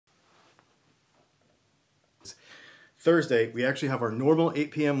Thursday. We actually have our normal 8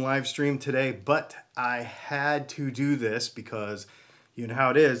 p.m. live stream today, but I had to do this because you know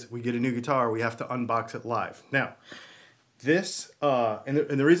how it is. We get a new guitar, we have to unbox it live. Now, this, and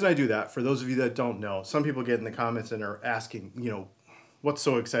the reason I do that, for those of you that don't know, some people get in the comments and are asking, you know, what's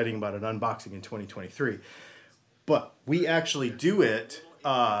so exciting about an unboxing in 2023? But we actually do it,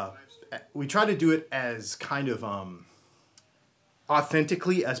 we try to do it as kind of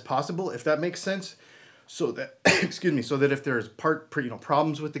authentically as possible, if that makes sense. So that, excuse me, so that if there's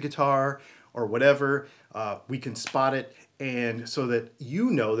problems with the guitar or whatever, we can spot it, and so that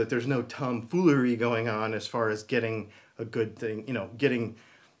you know that there's no tomfoolery going on as far as getting a good thing, you know, getting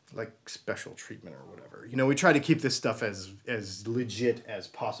like special treatment or whatever. You know, we try to keep this stuff as legit as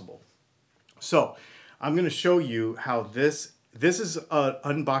possible. So I'm going to show you how this is an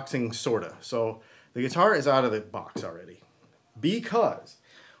unboxing sorta. So the guitar is out of the box already because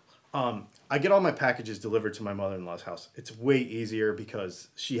I get all my packages delivered to my mother-in-law's house. It's way easier because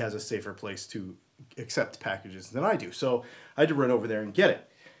she has a safer place to accept packages than I do. So I had to run over there and get it.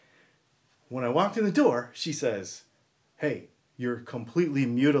 When I walked in the door, she says, "Hey, your completely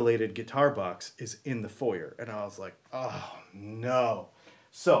mutilated guitar box is in the foyer." And I was like, oh no.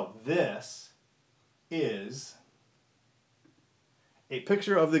 So this is a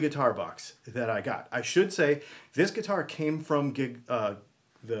picture of the guitar box that I got. I should say this guitar came from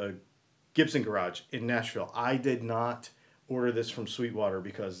the Gibson Garage in Nashville. I did not order this from Sweetwater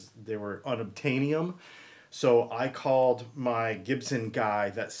because they were unobtainium. So I called my Gibson guy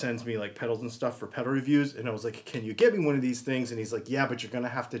that sends me like pedals and stuff for pedal reviews, and I was like, "Can you get me one of these things?" And he's like, "Yeah, but you're gonna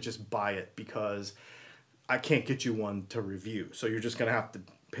have to just buy it because I can't get you one to review. So you're just gonna have to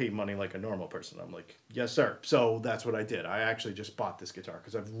pay money like a normal person." I'm like, "Yes, sir." So that's what I did. I actually just bought this guitar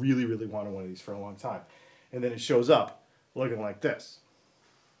because I've really, really wanted one of these for a long time. And then it shows up looking like this.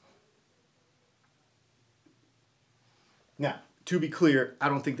 Now, to be clear, I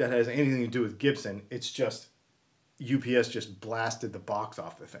don't think that has anything to do with Gibson. It's just UPS just blasted the box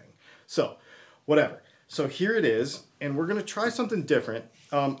off the thing. So, whatever. So here it is, and we're going to try something different.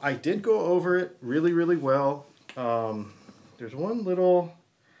 I did go over it really, really well. There's one little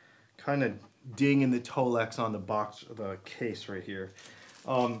kind of ding in the Tolex on the box, the case right here.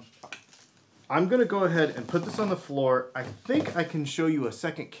 I'm going to go ahead and put this on the floor. I think I can show you a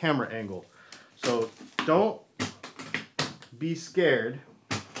second camera angle. So don't be scared.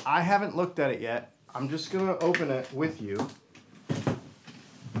 I haven't looked at it yet. I'm just going to open it with you.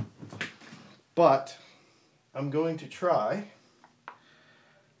 But I'm going to try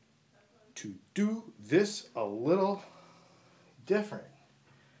to do this a little different.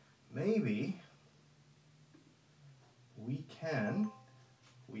 Maybe we can.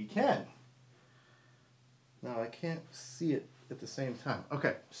 Now I can't see it at the same time.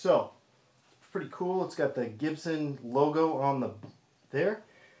 Okay, so pretty cool. It's got the Gibson logo on there.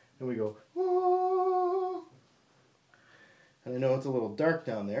 And we go, "Whoa." And I know it's a little dark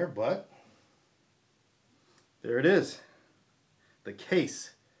down there, but there it is. The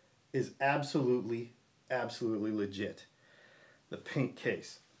case is absolutely, absolutely legit. The pink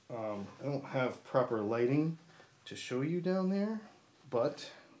case. I don't have proper lighting to show you down there,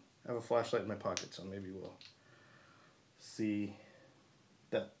 but I have a flashlight in my pocket, so maybe we'll see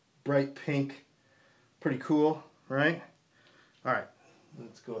that bright pink. Pretty cool, right? All right,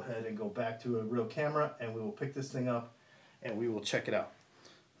 let's go ahead and go back to a real camera, and we will pick this thing up and we will check it out.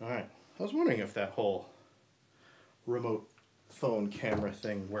 All right, I was wondering if that whole remote phone camera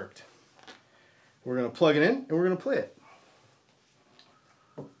thing worked. We're gonna plug it in and we're gonna play it.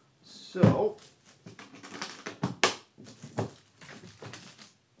 So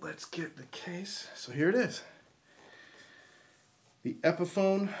let's get the case. So here it is. The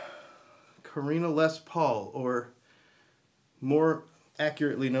Epiphone Korina Les Paul, or more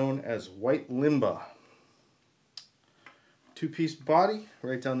accurately known as White Limba. Two-piece body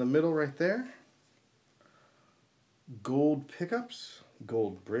right down the middle right there. Gold pickups,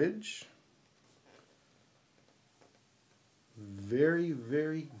 gold bridge. Very,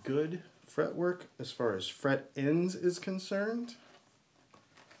 very good fretwork as far as fret ends is concerned.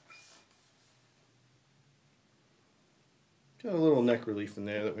 Got a little neck relief in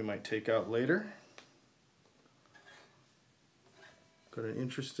there that we might take out later. Got an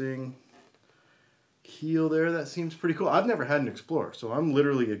interesting keel there that seems pretty cool. I've never had an Explorer, so I'm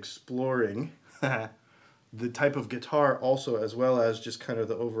literally exploring the type of guitar also, as well as just kind of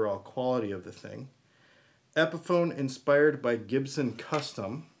the overall quality of the thing. Epiphone inspired by Gibson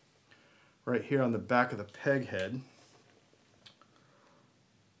Custom, right here on the back of the peg head.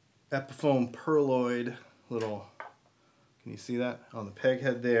 Epiphone Pearloid little, can you see that on the peg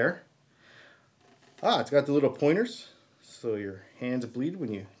head there? It's got the little pointers, so your hands bleed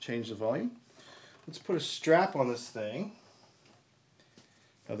when you change the volume. Let's put a strap on this thing.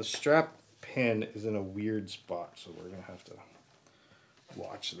 Now the strap pin is in a weird spot, so we're gonna have to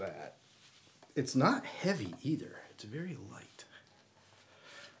watch that. It's not heavy either, it's very light.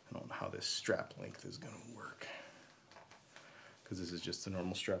 I don't know how this strap length is gonna work, because this is just the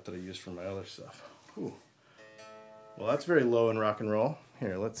normal strap that I use for my other stuff. Ooh. Well, that's very low in rock and roll.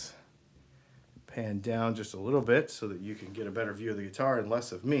 Here, let's pan down just a little bit so that you can get a better view of the guitar and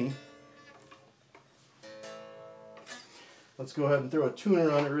less of me. Let's go ahead and throw a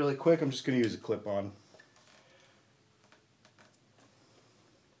tuner on it really quick. I'm just going to use a clip-on.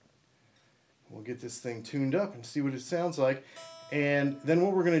 We'll get this thing tuned up and see what it sounds like. And then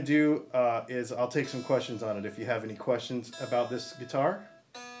what we're going to do is I'll take some questions on it if you have any questions about this guitar.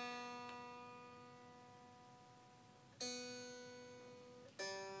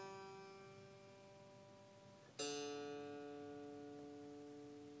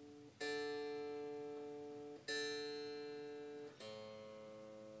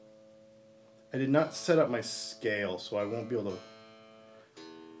 I did not set up my scale, so I won't be able to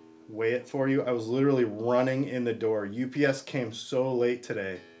weigh it for you. I was literally running in the door. UPS came so late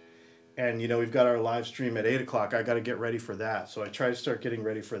today. And you know, we've got our live stream at 8 o'clock. I got to get ready for that. So I try to start getting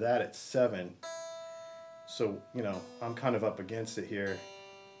ready for that at 7. So, you know, I'm kind of up against it here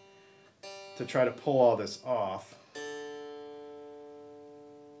to try to pull all this off.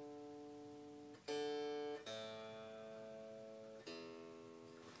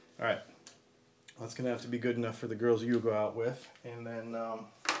 All right. That's going to have to be good enough for the girls you go out with. And then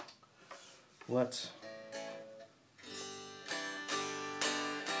let's...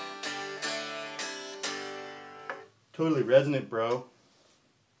 Totally resonant, bro.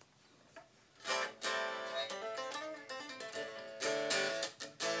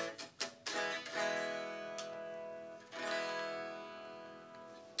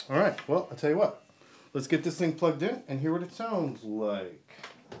 All right, well, I'll tell you what. Let's get this thing plugged in and hear what it sounds like.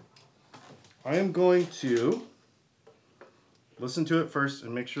 I am going to listen to it first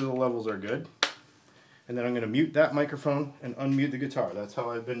and make sure the levels are good. And then I'm going to mute that microphone and unmute the guitar. That's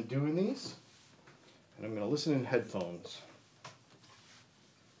how I've been doing these. And I'm going to listen in headphones.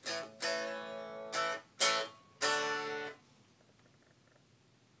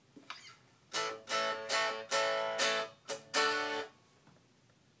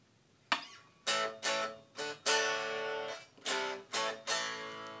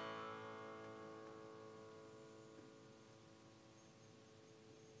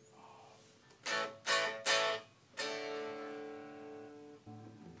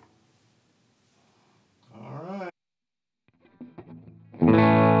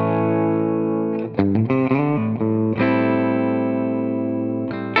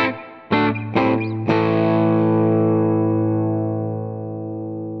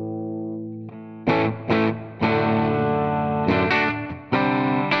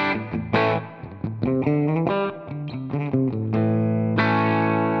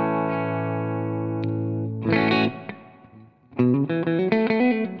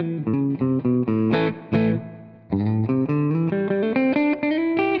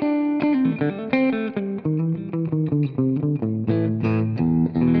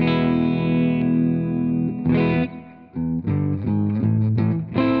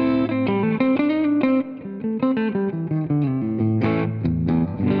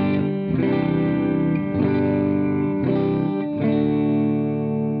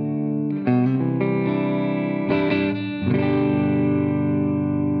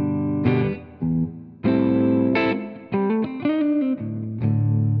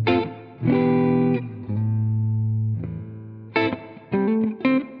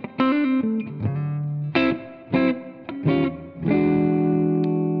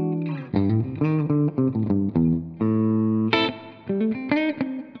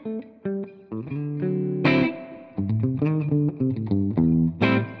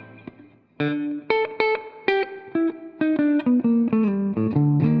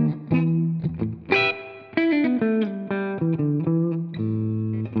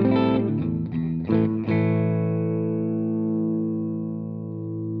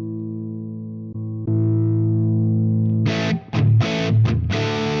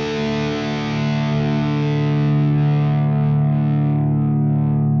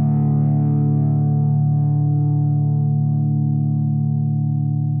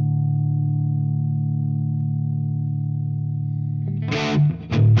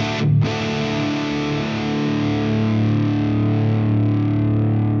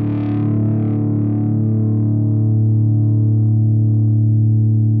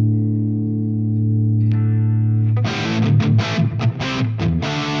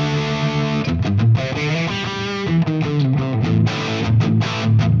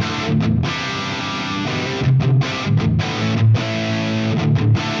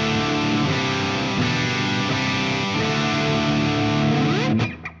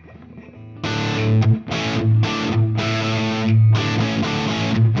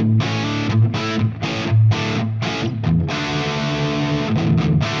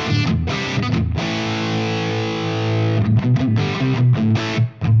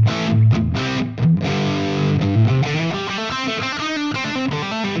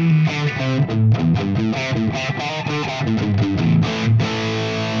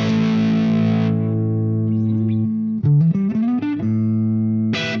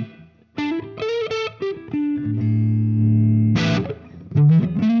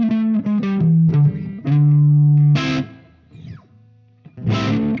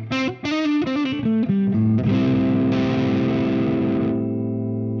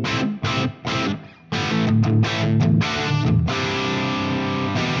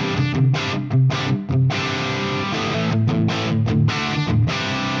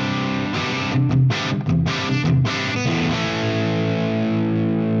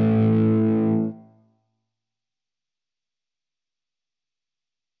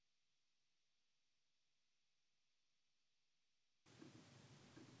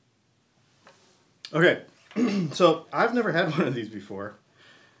 Okay, so I've never had one of these before,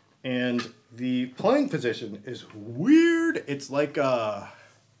 and the playing position is weird. It's like the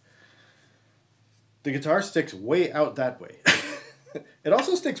guitar sticks way out that way. It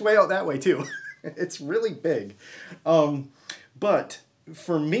also sticks way out that way too. It's really big. But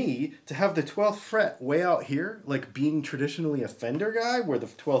for me, to have the 12th fret way out here, like being traditionally a Fender guy, where the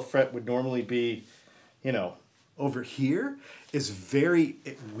 12th fret would normally be, you know, over here, is very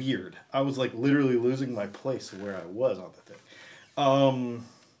weird. I was like literally losing my place where I was on the thing.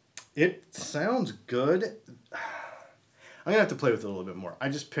 It sounds good. I'm gonna have to play with it a little bit more. I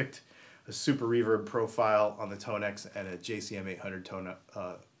just picked a super reverb profile on the Tonex and a JCM 800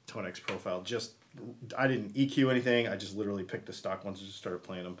 Tonex profile. I didn't EQ anything. I just literally picked the stock ones and just started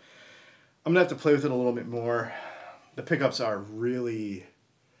playing them. I'm gonna have to play with it a little bit more. The pickups are really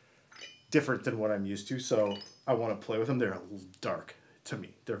different than what I'm used to, so I want to play with them. They're a little dark to me.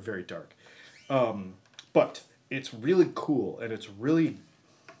 They're very dark. But it's really cool, and it's really...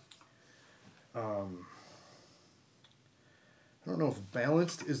 I don't know if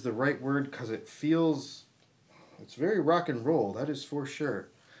balanced is the right word, because it feels... It's very rock and roll, that is for sure.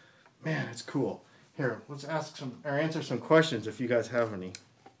 Man, it's cool. Here, let's answer some questions if you guys have any.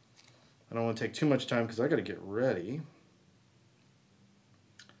 I don't want to take too much time because I got to get ready.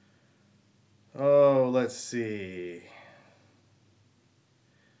 Oh, let's see.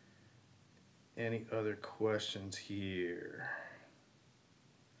 Any other questions here?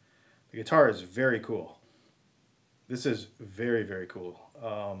 The guitar is very cool. This is very, very cool.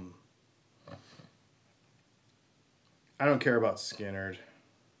 I don't care about Skinnerd.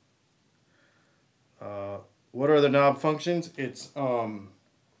 What are the knob functions? It's volume,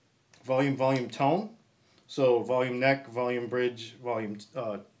 volume, tone. So volume neck, volume bridge, volume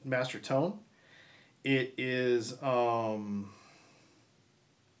master tone. It is,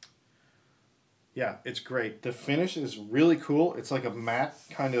 yeah, it's great. The finish is really cool. It's like a matte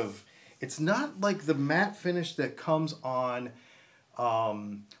kind of, it's not like the matte finish that comes on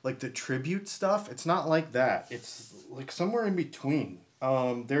like the tribute stuff. It's not like that. It's like somewhere in between.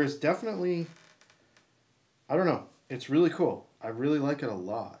 There's definitely, I don't know. It's really cool. I really like it a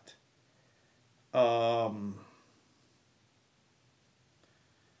lot.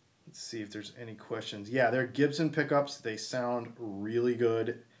 Let's see if there's any questions. Yeah, they're Gibson pickups. They sound really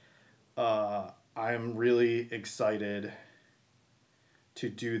good. I'm really excited to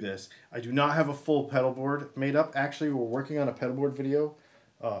do this. I do not have a full pedal board made up. Actually, we're working on a pedal board video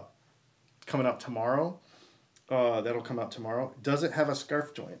coming out tomorrow. That'll come out tomorrow. Does it have a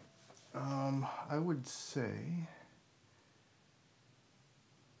scarf joint? I would say...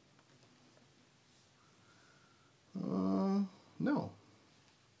 no.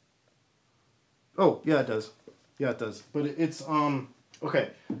 Oh, yeah, it does. Yeah, it does. But it's,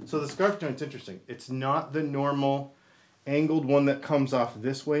 okay, so the scarf joint's interesting. It's not the normal angled one that comes off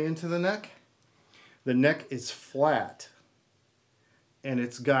this way into the neck. The neck is flat, and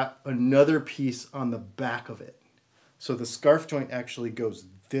it's got another piece on the back of it. So the scarf joint actually goes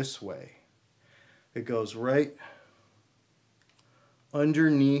this way. It goes right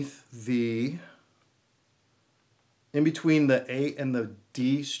underneath the, in between the A and the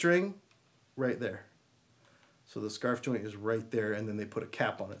D string, right there. So the scarf joint is right there, and then they put a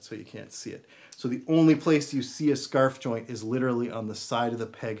cap on it so you can't see it. So the only place you see a scarf joint is literally on the side of the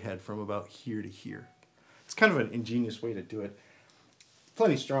peg head from about here to here. It's kind of an ingenious way to do it.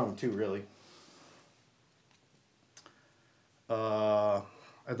 Plenty strong too, really.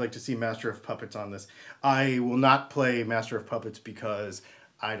 I'd like to see Master of Puppets on this. I will not play Master of Puppets because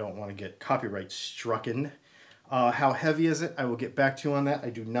I don't want to get copyright strucken. How heavy is it? I will get back to you on that. I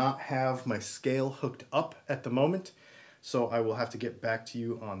do not have my scale hooked up at the moment, so I will have to get back to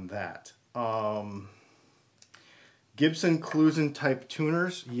you on that. Gibson Clusen type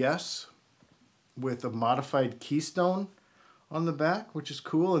tuners, yes, with a modified keystone on the back, which is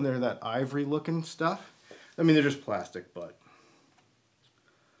cool, and they're that ivory looking stuff. I mean, they're just plastic, but...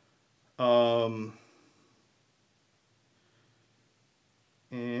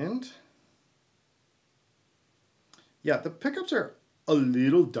 and... yeah, the pickups are a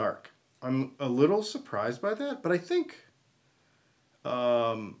little dark. I'm a little surprised by that, but I think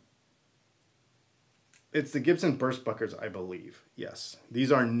it's the Gibson burst buckers, I believe. Yes,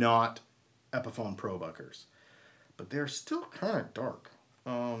 these are not Epiphone Pro buckers, but they're still kind of dark.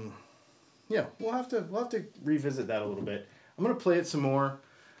 Yeah, we'll have to revisit that a little bit. I'm gonna play it some more.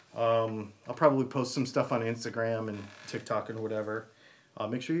 I'll probably post some stuff on Instagram and TikTok and whatever.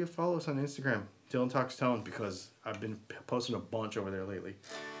 Make sure you follow us on Instagram, Dylan Talks Tone, because I've been posting a bunch over there lately.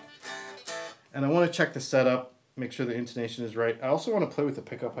 And I want to check the setup, make sure the intonation is right. I also want to play with the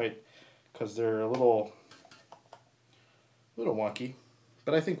pickup height, because they're a little wonky,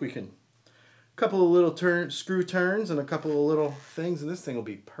 but I think we can. A couple of little screw turns and a couple of little things, and this thing will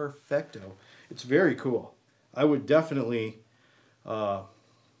be perfecto. It's very cool. I would definitely, well,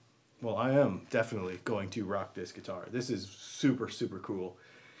 I am definitely going to rock this guitar. This is super, super cool.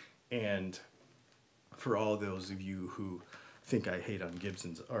 And for all those of you who think I hate on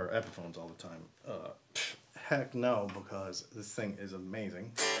Gibsons or Epiphones all the time, heck no, because this thing is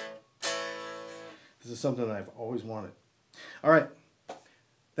amazing. This is something I've always wanted. All right,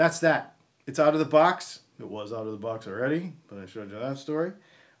 that's that. It's out of the box. It was out of the box already, but I showed you that story.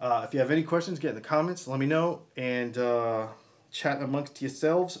 If you have any questions, get in the comments. Let me know, and chat amongst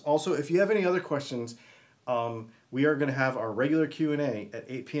yourselves. Also, if you have any other questions, we are going to have our regular Q&A at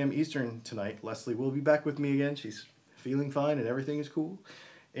 8 p.m. Eastern tonight. Leslie will be back with me again. She's feeling fine, and everything is cool.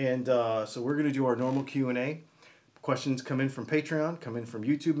 And so we're going to do our normal Q&A. Questions come in from Patreon, come in from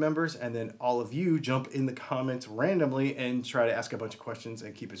YouTube members, and then all of you jump in the comments randomly and try to ask a bunch of questions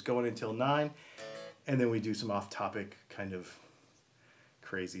and keep us going until 9. And then we do some off-topic kind of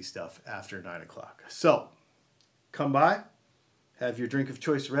crazy stuff after 9 o'clock. So come by, have your drink of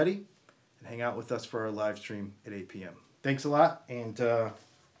choice ready, and hang out with us for our live stream at 8 p.m. Thanks a lot, and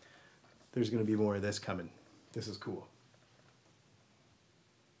there's going to be more of this coming. This is cool.